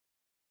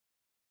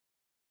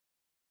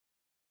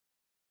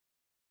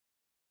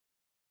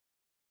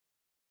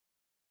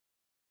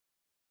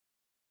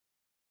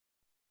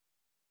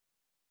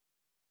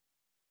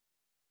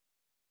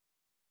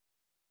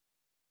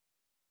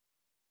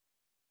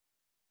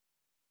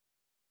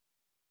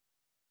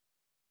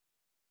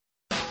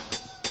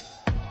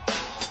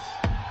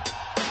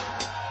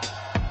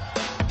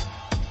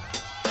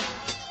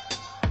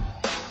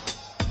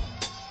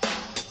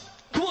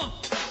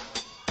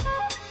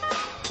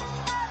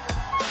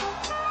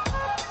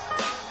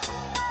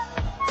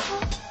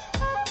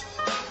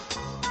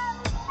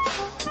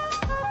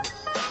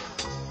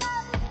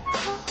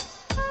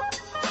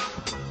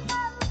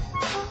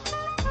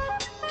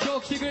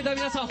来てくれた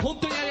皆さん本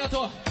当にありが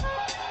とう。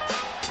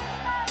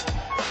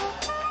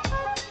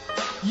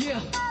 Yeah,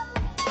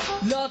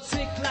 love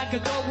sick like a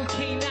dog with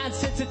canine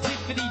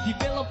sensitivity,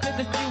 developing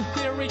a new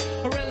theory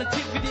of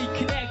relativity,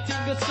 connecting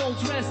our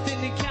souls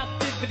resting in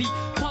captivity,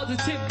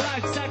 positive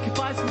life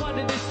sacrifice, what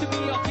it is to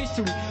be our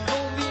history,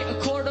 only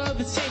a quarter of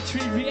a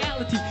century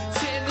reality,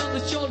 sitting on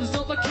the shoulders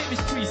of our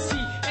chemistry,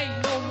 see,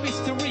 ain't no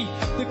mystery,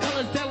 the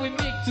colors that we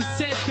make to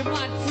set the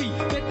mind free,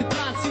 let the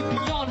blind see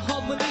beyond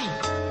harmony,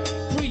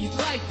 breathe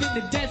life in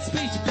the dead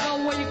space, blow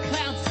away your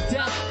clouds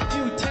down,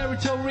 new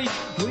territory,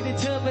 we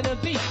determine a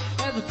beat,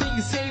 everything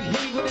is safe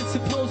here when it's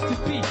supposed to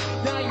be,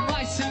 now you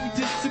might sing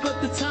this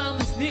but the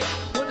time is near,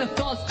 when the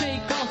thoughts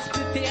take off,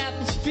 split the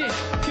atmosphere,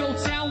 pure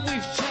sound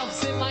wave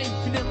drops in my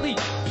infinitely,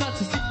 plus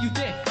to see you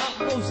there,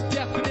 most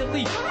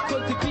definitely,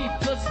 cause the beat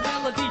plus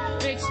melody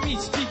makes me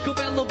speak of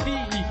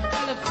L-O-V-E,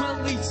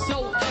 eloquently,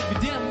 so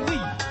evidently,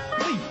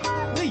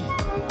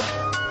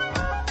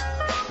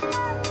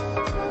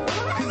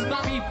 cause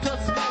my beat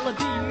plus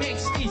melody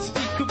makes me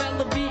speak of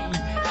L-O-V-E,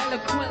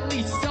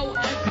 eloquently, so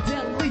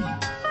evidently,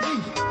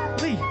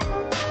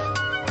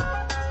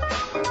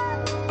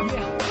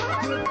 yeah,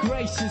 good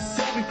gracious,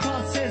 every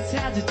process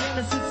has a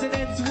genesis and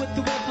ends with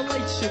the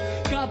revelation,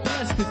 God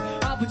bless this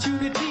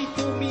opportunity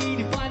for me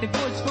to find a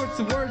voice for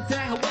the words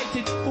that I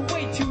waited for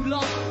way too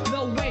long,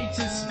 no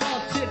wages,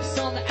 small tips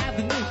on the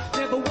avenue,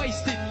 never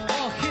wasted,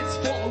 all hits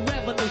for a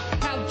revenue,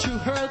 haven't you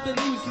heard the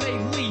news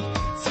lately,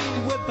 seen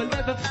it with a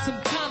lever for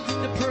some times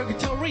in the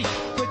purgatory,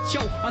 but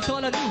yo, I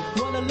thought I knew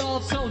what a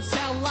love song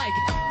sound like,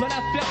 but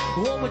I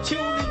felt one more tune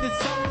in the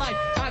sunlight,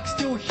 I can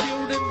still hear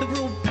it in the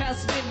room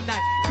past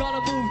midnight,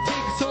 gotta move,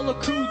 take a solo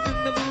cruise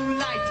in the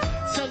moonlight,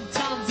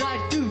 sometimes I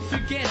do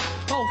forget,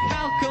 oh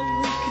how come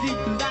we could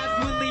even live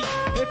really,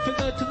 if we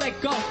learn to let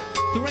go,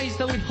 the reins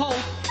that we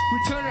hold,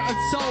 return our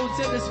souls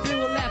and the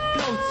spirit that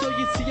flows, so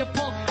you see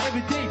upon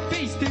everyday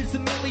face there's a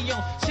million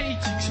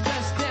shades to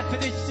express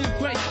definition of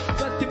grace,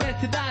 but the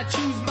method I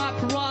choose my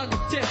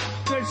prerogative,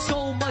 there's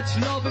so much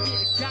love in me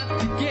I got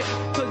to give,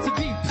 cause the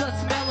beat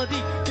plus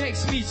melody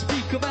makes me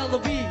speak of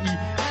L-O-V-E,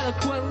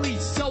 eloquently,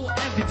 so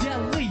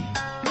evidently,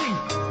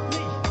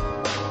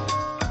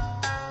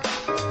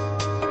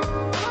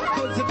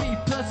 cause the beat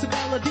plus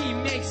melody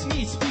makes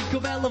me speak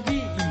of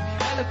L-O-V-E,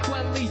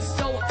 eloquently,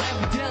 so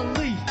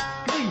evidently,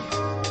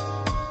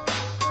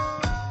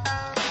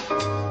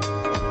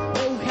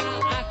 oh how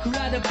I could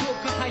write a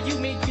book of how you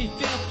make me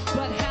feel,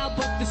 but how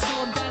about the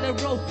song that I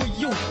wrote for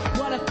you,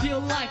 what I feel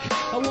like,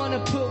 I wanna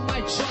put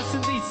my trust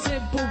in these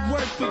simple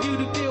words for you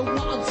to feel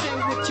what I'm saying,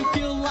 what you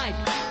feel like,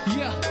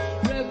 yeah,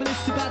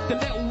 reminisce about the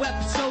little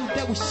episode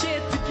that we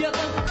shared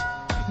together,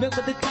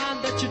 remember the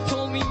time that you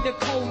told me in the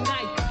cold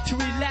night, to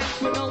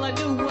relax when all I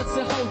knew was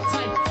to hold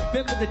tight,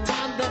 remember the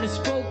time that I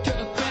spoke to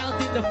a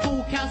crowd in the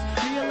full house,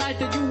 realized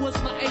that you was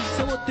my ace,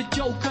 so what the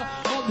joker,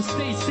 on the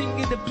stage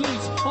singing the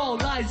blues,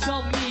 all eyes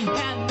on me,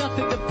 had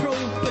nothing to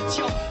prove, but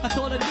yo, I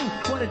thought I knew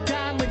what a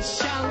diamond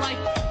shine like,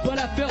 but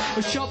I felt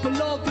a sharper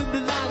love in the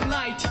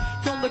limelight,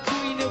 from the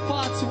queen of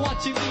hearts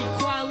watching me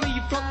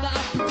quietly from the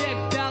upper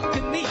deck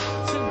balcony,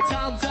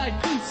 sometimes I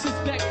do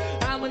suspect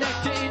I'm an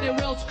actor in a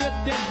real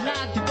scripted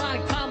line,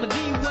 divine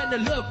comedy, when I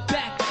look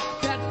back,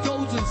 that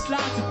frozen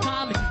slice of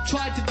time, and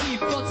try to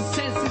defrost the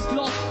senses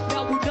lost,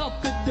 now we're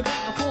up with the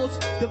metaphors,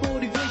 the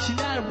motivation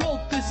that I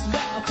wrote this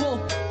metaphor,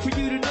 for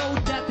you to know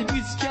that the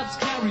music helps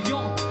carry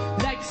on,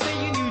 like say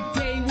a new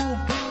day will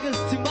bring us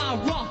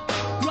tomorrow,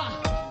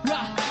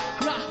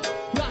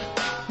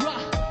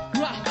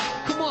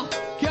 come on,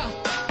 yeah,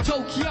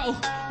 Tokyo,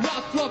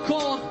 rock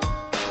on,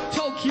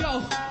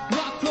 Tokyo,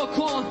 rock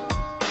on,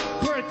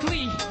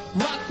 Berkeley,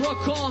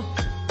 rock on,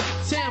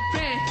 San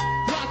Fran,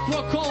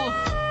 rock on,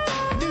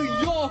 New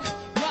York,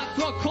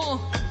 rock on,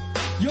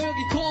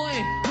 Yogi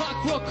Cohen,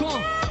 rock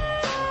on,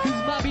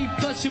 cause my beat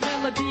plus your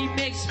melody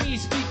makes me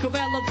speak of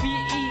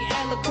L-O-V-E,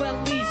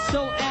 eloquently,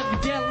 so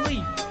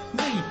evidently,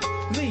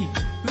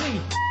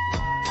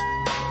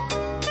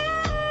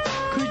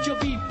 cause your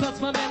beat plus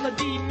my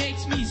melody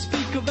makes me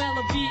speak of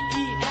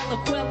L-O-V-E,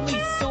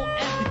 eloquently, so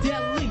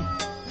evidently,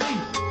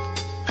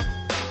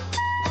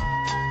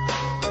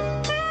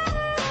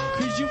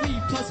 cause your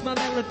beat plus my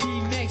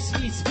melody makes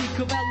me speak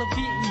of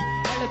L-O-V-E,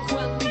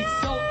 eloquently,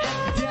 so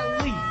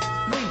evidently,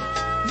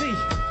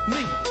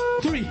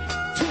 3,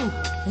 2,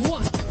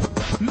 1,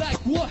 like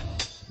what?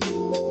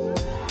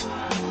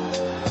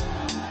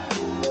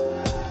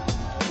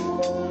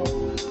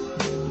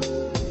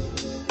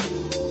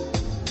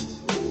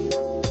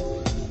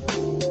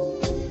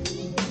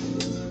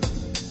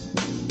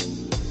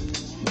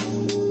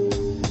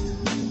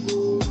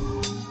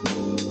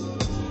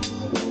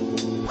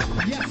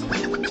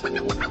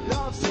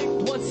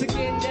 Once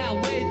again now,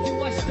 where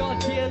do I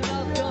start? Dear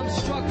love, I'm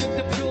struck with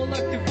the pure luck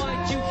to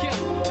find you here.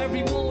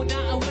 Every morning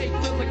I awake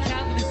from a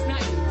cavernous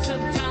night,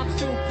 sometimes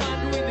still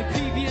pondering the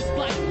previous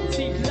flight.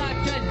 Seems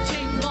like that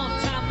changed, long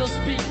time no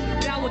speak.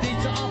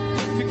 Nowadays I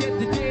often forget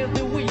the day of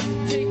the week.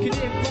 Taking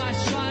it by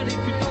stride, if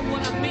you know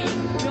what I mean.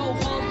 No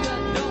hunger,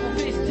 no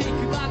fish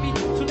taken by me,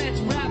 so let's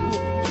rabble.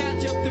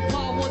 Catch up the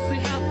ball once they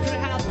have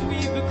perhaps we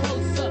even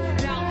closer.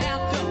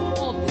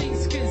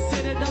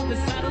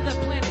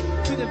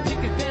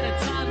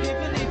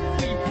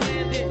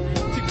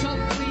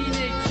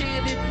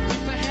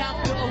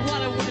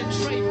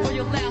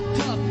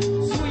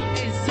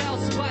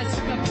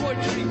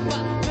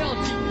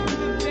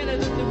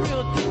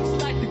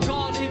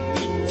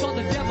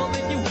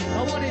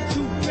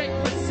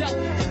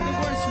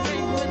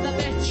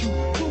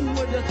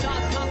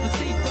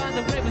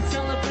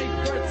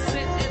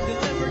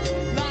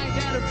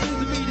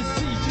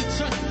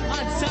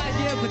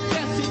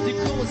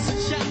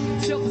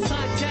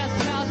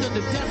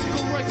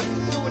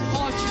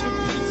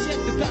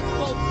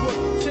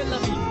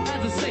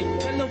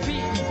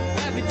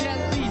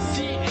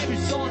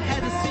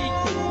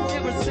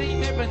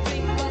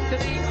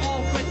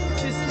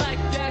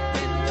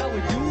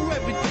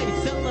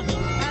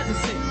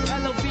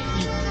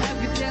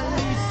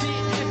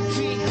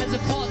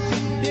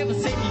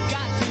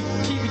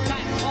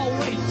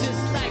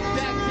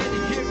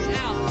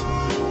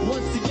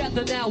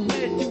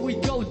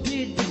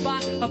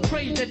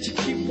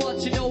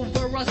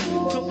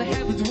 from the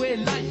heavens where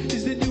light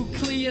is the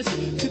nucleus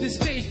to the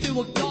space filled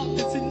with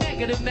darkness and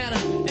negative matter.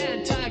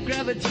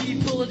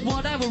 Anti-gravity pull it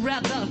whatever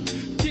rather.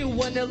 Still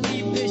wanna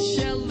leave this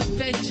shell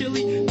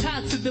eventually.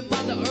 Tied to the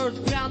mother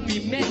earth, ground me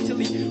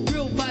mentally.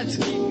 Real vibes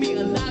keep me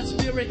alive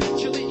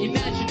spiritually.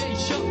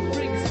 Imagination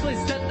brings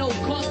bliss at no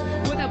cost.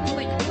 When I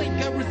blink,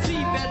 I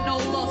receive at no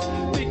loss.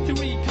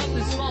 Victory comes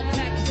in small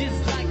packages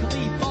like a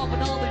leaf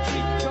falling on a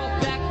tree. Drop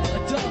back a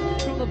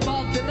dove from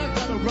above, then I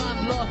gotta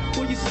rhyme love.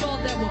 Well, you saw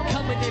that one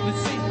coming ever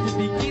since the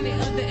beginning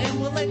of the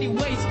end. Well,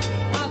 anyways,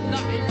 I'm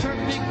not a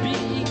perfect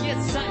being.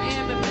 Yes, I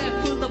am a man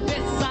full of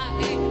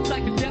SIA.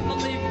 Like the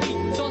devil in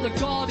me, so the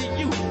God in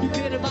you. You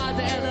epitomize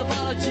the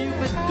etymology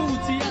of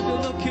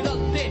enthusiasm. Look it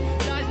up there.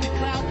 Lies the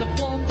cloud, the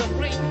form, the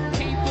rain.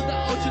 Came from the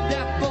ocean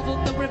that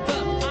bubbled the river.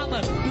 I'm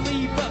a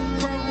believer,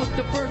 firm with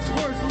the first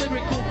words.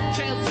 Lyrical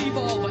transceiver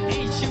of an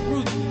ancient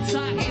roots.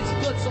 Science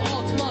puts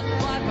all to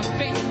multiply my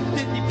faith.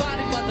 Then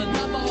divided by the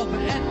number of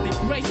an ethnic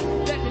race.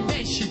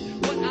 Definition,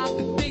 what I've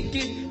been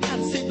thinking. How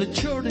to save the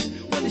children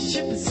when the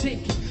ship is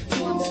sinking.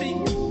 So I'm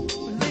singing,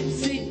 lip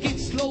syncing,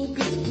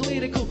 slogans,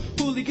 political,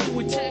 hooligan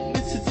with tag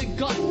misses and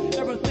guts.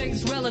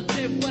 Everything's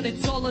relative when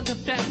it's all in the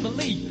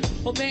family.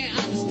 Oh man,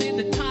 I understand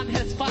the time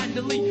has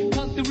finally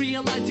come to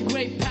realize the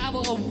great power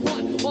of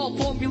one. All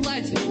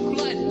formulas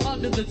equalize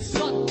under the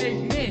sun.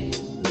 Amen.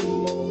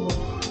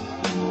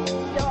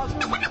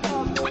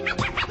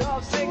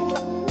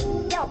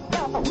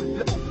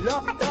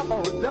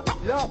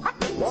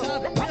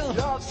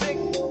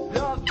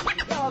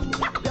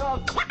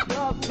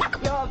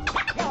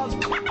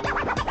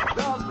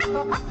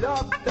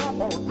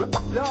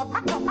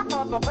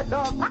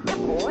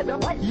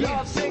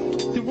 Yes,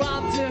 the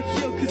rhymes are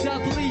here cause I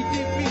believe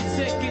in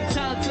music. And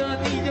times are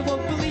needed,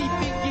 won't believe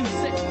in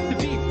music. The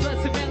beat plus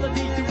the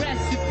melody, the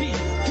recipe.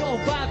 Your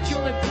vibe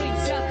truly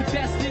brings out the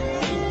best in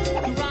me.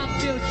 The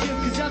rhymes are here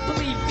cause I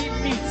believe in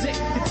music.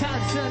 And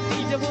times are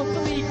needed, won't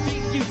believe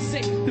in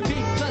music. The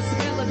beat plus the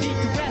melody,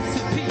 the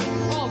recipe.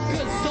 All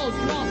good souls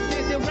lost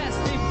in the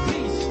rest in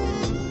peace.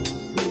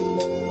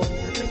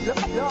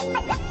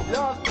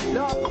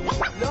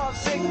 Love,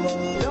 sing,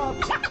 love,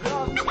 sing,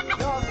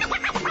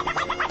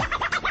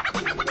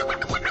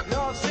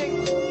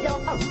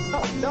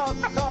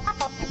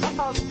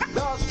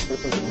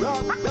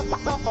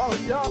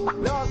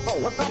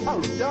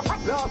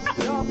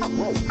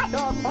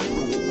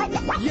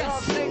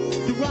 yes,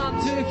 the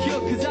rhymes are here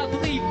cause I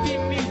believe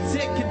in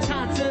music. And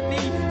times are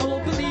need, I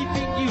won't believe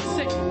in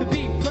music. The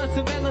beat plus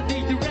the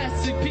melody, the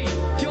recipe.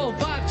 Your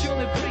vibe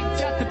truly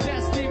brings out the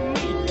best in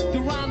me. The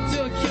rhymes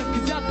are here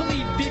cause I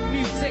believe in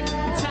music.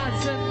 And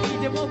times are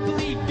need, I won't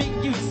believe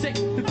in music.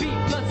 The beat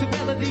plus the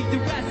melody, the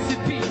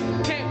recipe.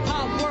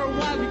 Hip-hop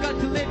worldwide, we got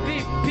to live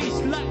in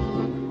peace like.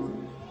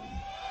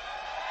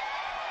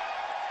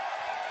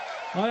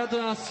 ありがとうご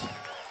ざいま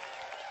す。